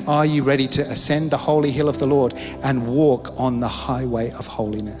he's saying, are you ready to ascend the holy hill of the Lord and walk on the highway of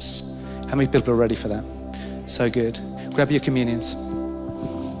holiness? How many people are ready for that? So good. Grab your communions.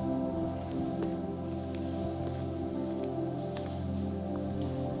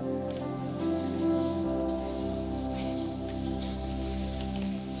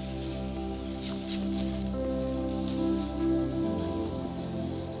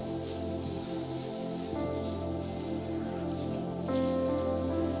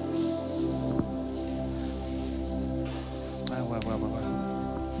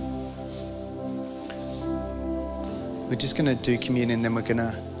 We're just going to do communion, then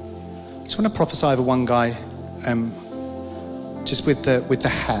just want to prophesy over one guy, just with the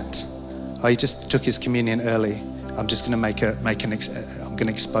hat. Oh, he just took his communion early. I'm just going to I'm going to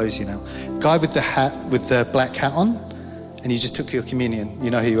expose you now. Guy with the hat, with the black hat on, and you just took your communion.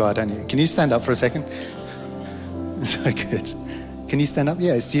 You know who you are, don't you? Can you stand up for a second? So good. Can you stand up?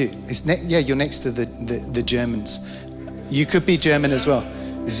 Yeah, it's you. You're next to the Germans. You could be German as well.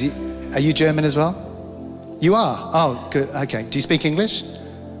 Are you German as well? You are? Oh, good. Okay. Do you speak English?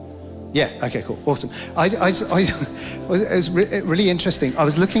 Yeah, okay, cool, awesome. It was really interesting. I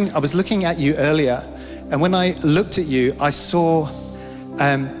was looking at you earlier, and when I looked at you, I saw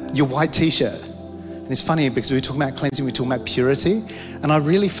your white t-shirt. And it's funny because we were talking about cleansing, we were talking about purity, and I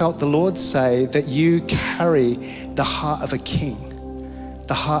really felt the Lord say that you carry the heart of a king.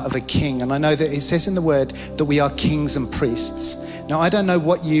 The heart of a king. And I know that it says in the word that we are kings and priests. Now, I don't know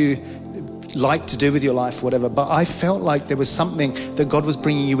what you like to do with your life or whatever, but I felt like there was something that God was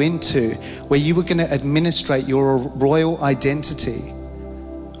bringing you into where you were going to administrate your royal identity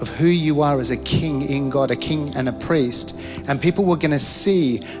of who you are as a king in God, a king and a priest. And people were going to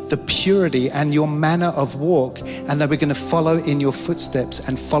see the purity and your manner of walk, and they were going to follow in your footsteps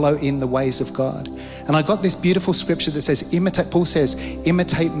and follow in the ways of God. And I got this beautiful scripture that says, Paul says,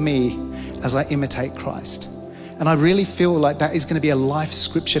 imitate me as I imitate Christ. And I really feel like that is going to be a life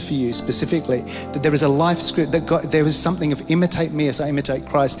scripture for you specifically, that there is a life script, that God, there is something of imitate me as I imitate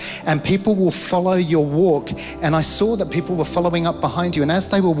Christ, and people will follow your walk. And I saw that people were following up behind you, and as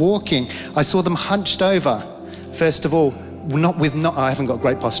they were walking, I saw them hunched over. First of all, I haven't got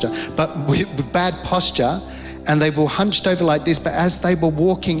great posture, but with bad posture, and they were hunched over like this, but as they were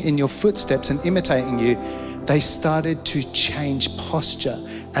walking in your footsteps and imitating you, they started to change posture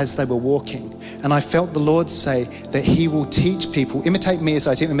as they were walking. And I felt the Lord say that he will teach people, imitate me as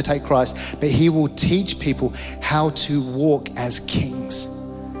I imitate Christ, but he will teach people how to walk as kings.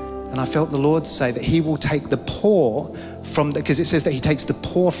 And I felt the Lord say that he will take the poor from because it says that he takes the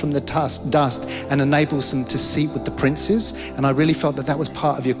poor from the dust and enables them to seat with the princes. And I really felt that that was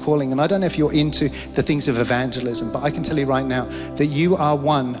part of your calling. And I don't know if you're into the things of evangelism, but I can tell you right now that you are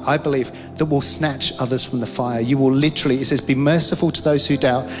one, I believe, that will snatch others from the fire. You will literally, it says, be merciful to those who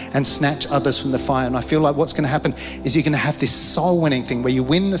doubt and snatch others from the fire. And I feel like what's going to happen is you're going to have this soul winning thing where you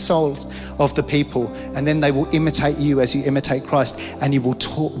win the souls of the people, and then they will imitate you as you imitate Christ, and you will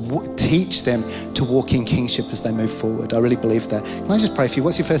teach them to walk in kingship as they move forward. I really believe that. Can I just pray for you?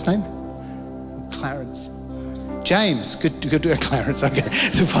 What's your first name? Clarence. James. Good. Clarence. Okay.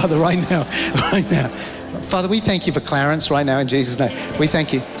 So Father, right now, Father, we thank you for Clarence right now in Jesus' name. We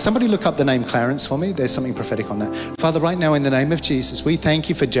thank you. Somebody look up the name Clarence for me. There's something prophetic on that. Father, right now in the name of Jesus, we thank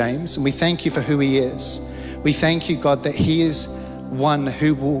you for James, and we thank you for who he is. We thank you, God, that he is one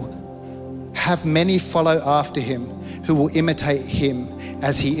who will have many follow after him, who will imitate him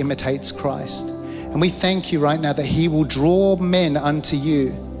as he imitates Christ. And we thank you right now that he will draw men unto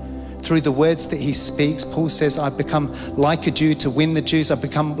you through the words that he speaks. Paul says, I've become like a Jew to win the Jews. I've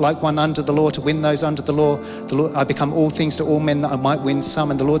become like one under the law to win those under the law. I become all things to all men that I might win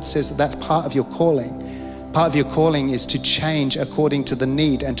some. And the Lord says that that's part of your calling. Part of your calling is to change according to the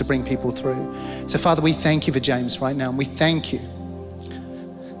need and to bring people through. So Father, we thank you for James right now. And we thank you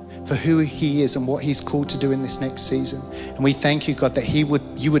for who he is and what he's called to do in this next season. And we thank you, God, that you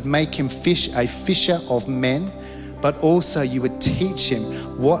would make him a fisher of men, but also you would teach him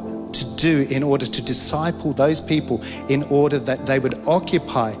what to do in order to disciple those people, in order that they would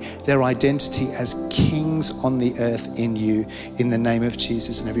occupy their identity as kings on the earth in you, in the name of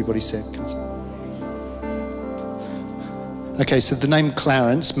Jesus. And everybody said, okay, so the name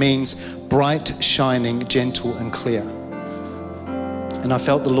Clarence means bright, shining, gentle, and clear. And I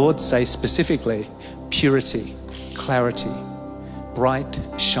felt the Lord say specifically, purity, clarity, bright,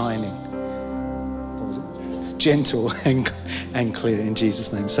 shining, gentle and clear in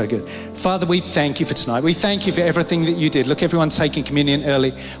Jesus' name. So good. Father, we thank you for tonight. We thank you for everything that you did. Look, everyone's taking communion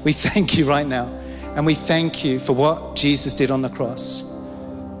early. We thank you right now. And we thank you for what Jesus did on the cross.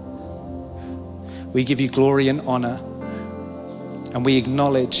 We give you glory and honor. And we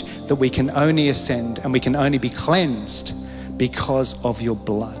acknowledge that we can only ascend and we can only be cleansed because of your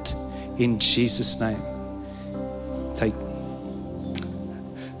blood. In Jesus' name. Take.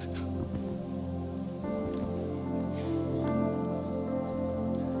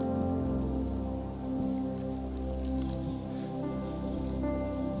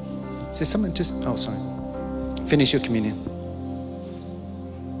 So someone just, oh, sorry. Finish your communion.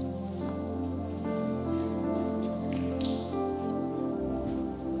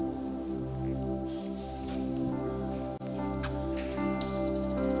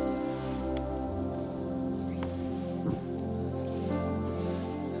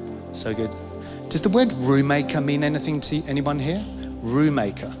 So good. Does the word Ruemaker mean anything to anyone here?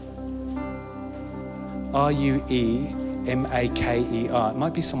 Ruemaker. R-U-E-M-A-K-E-R. It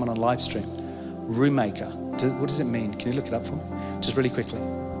might be someone on live stream. Ruemaker. What does it mean? Can you look it up for me? Just really quickly.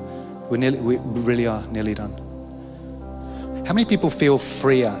 We really are nearly done. How many people feel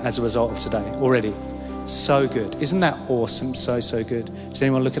freer as a result of today already? So good. Isn't that awesome? So good. Does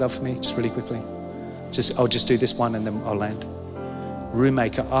anyone look it up for me? Just really quickly. I'll just do this one and then I'll land.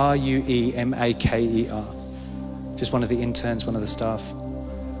 Ruemaker, R-U-E-M-A-K-E-R. Just one of the interns, one of the staff.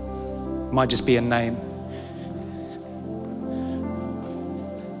 Might just be a name.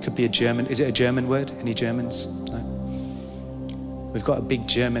 Could be a German. Is it a German word? Any Germans? No. We've got a big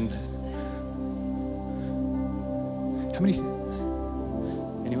German. How many?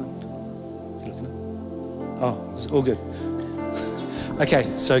 Anyone? You looking at? Oh, it's all good. Okay,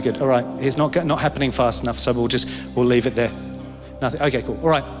 so good. All right, it's not happening fast enough, so we'll leave it there. Nothing. Okay, cool. All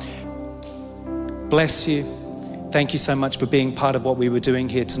right. Bless you. Thank you so much for being part of what we were doing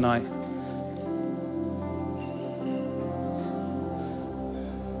here tonight.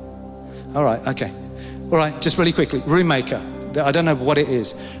 All right, okay. All right, just really quickly. Ruemaker. I don't know what it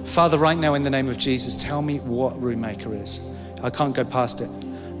is. Father, right now in the name of Jesus, tell me what Ruemaker is. I can't go past it.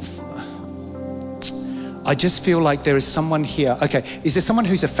 I just feel like there is someone here. Okay, is there someone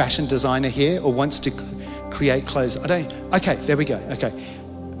who's a fashion designer here or wants to create clothes? Okay, there we go. Okay.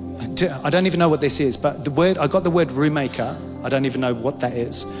 I don't even know what this is, but I got the word Ruemaker. I don't even know what that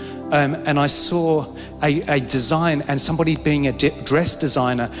is. And I saw a design and somebody being a dress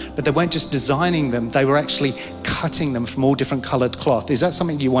designer, but they weren't just designing them, they were actually cutting them from all different colored cloth. Is that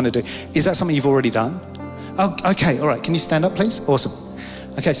something you want to do? Is that something you've already done? Oh, okay, all right. Can you stand up, please? Awesome.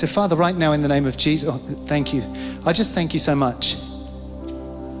 Okay, so Father, right now in the name of Jesus, thank you. I just thank you so much.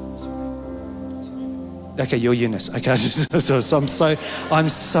 Okay, you're Eunice. Okay, I'm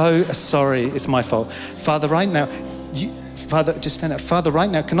so sorry. It's my fault. Father, right now, Father, just stand up. Father, right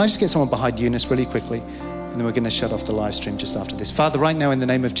now, can I just get someone behind Eunice really quickly? And then we're going to shut off the live stream just after this. Father, right now in the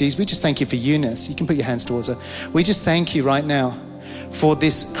name of Jesus, we just thank you for Eunice. You can put your hands towards her. We just thank you right now for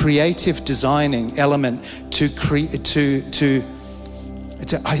this creative designing element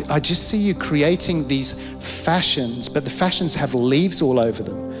I just see you creating these fashions, but the fashions have leaves all over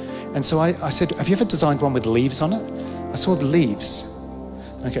them. And so I said, have you ever designed one with leaves on it? I saw the leaves.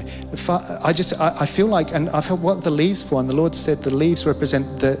 Okay. I feel like, and I've heard what the leaves for, and the Lord said the leaves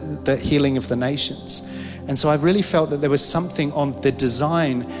represent the healing of the nations. And so I really felt that there was something on the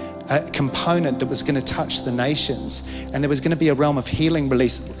design component that was going to touch the nations. And there was going to be a realm of healing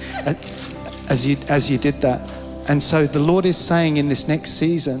release as you did that. And so the Lord is saying in this next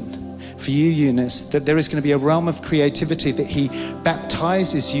season, for you, Eunice, that there is going to be a realm of creativity that he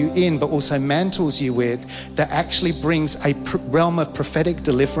baptizes you in, but also mantles you with, that actually brings a realm of prophetic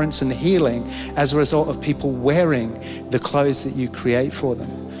deliverance and healing as a result of people wearing the clothes that you create for them.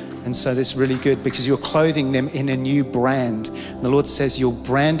 And so this is really good because you're clothing them in a new brand. And the Lord says you're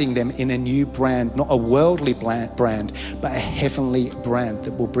branding them in a new brand, not a worldly brand, but a heavenly brand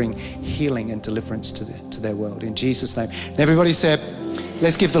that will bring healing and deliverance to their world. In Jesus' name. And everybody said,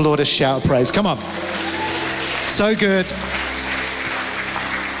 let's give the Lord a shout of praise. Come on. So good.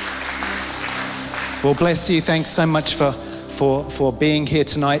 Well, bless you. Thanks so much for being here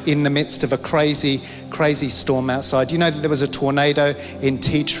tonight in the midst of a crazy storm outside. You know that there was a tornado in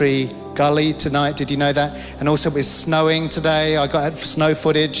Tea Tree Gully tonight? Did you know that? And also it was snowing today. I got snow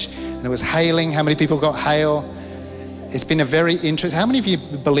footage and it was hailing. How many people got hail? It's been a very interesting... How many of you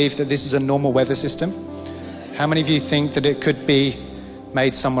believe that this is a normal weather system? How many of you think that it could be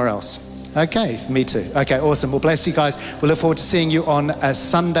made somewhere else? Okay, me too. Okay, awesome. Well, bless you guys. We look forward to seeing you on a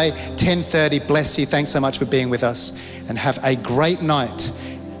Sunday, 10:30. Bless you. Thanks so much for being with us. And have a great night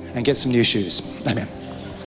and get some new shoes. Amen.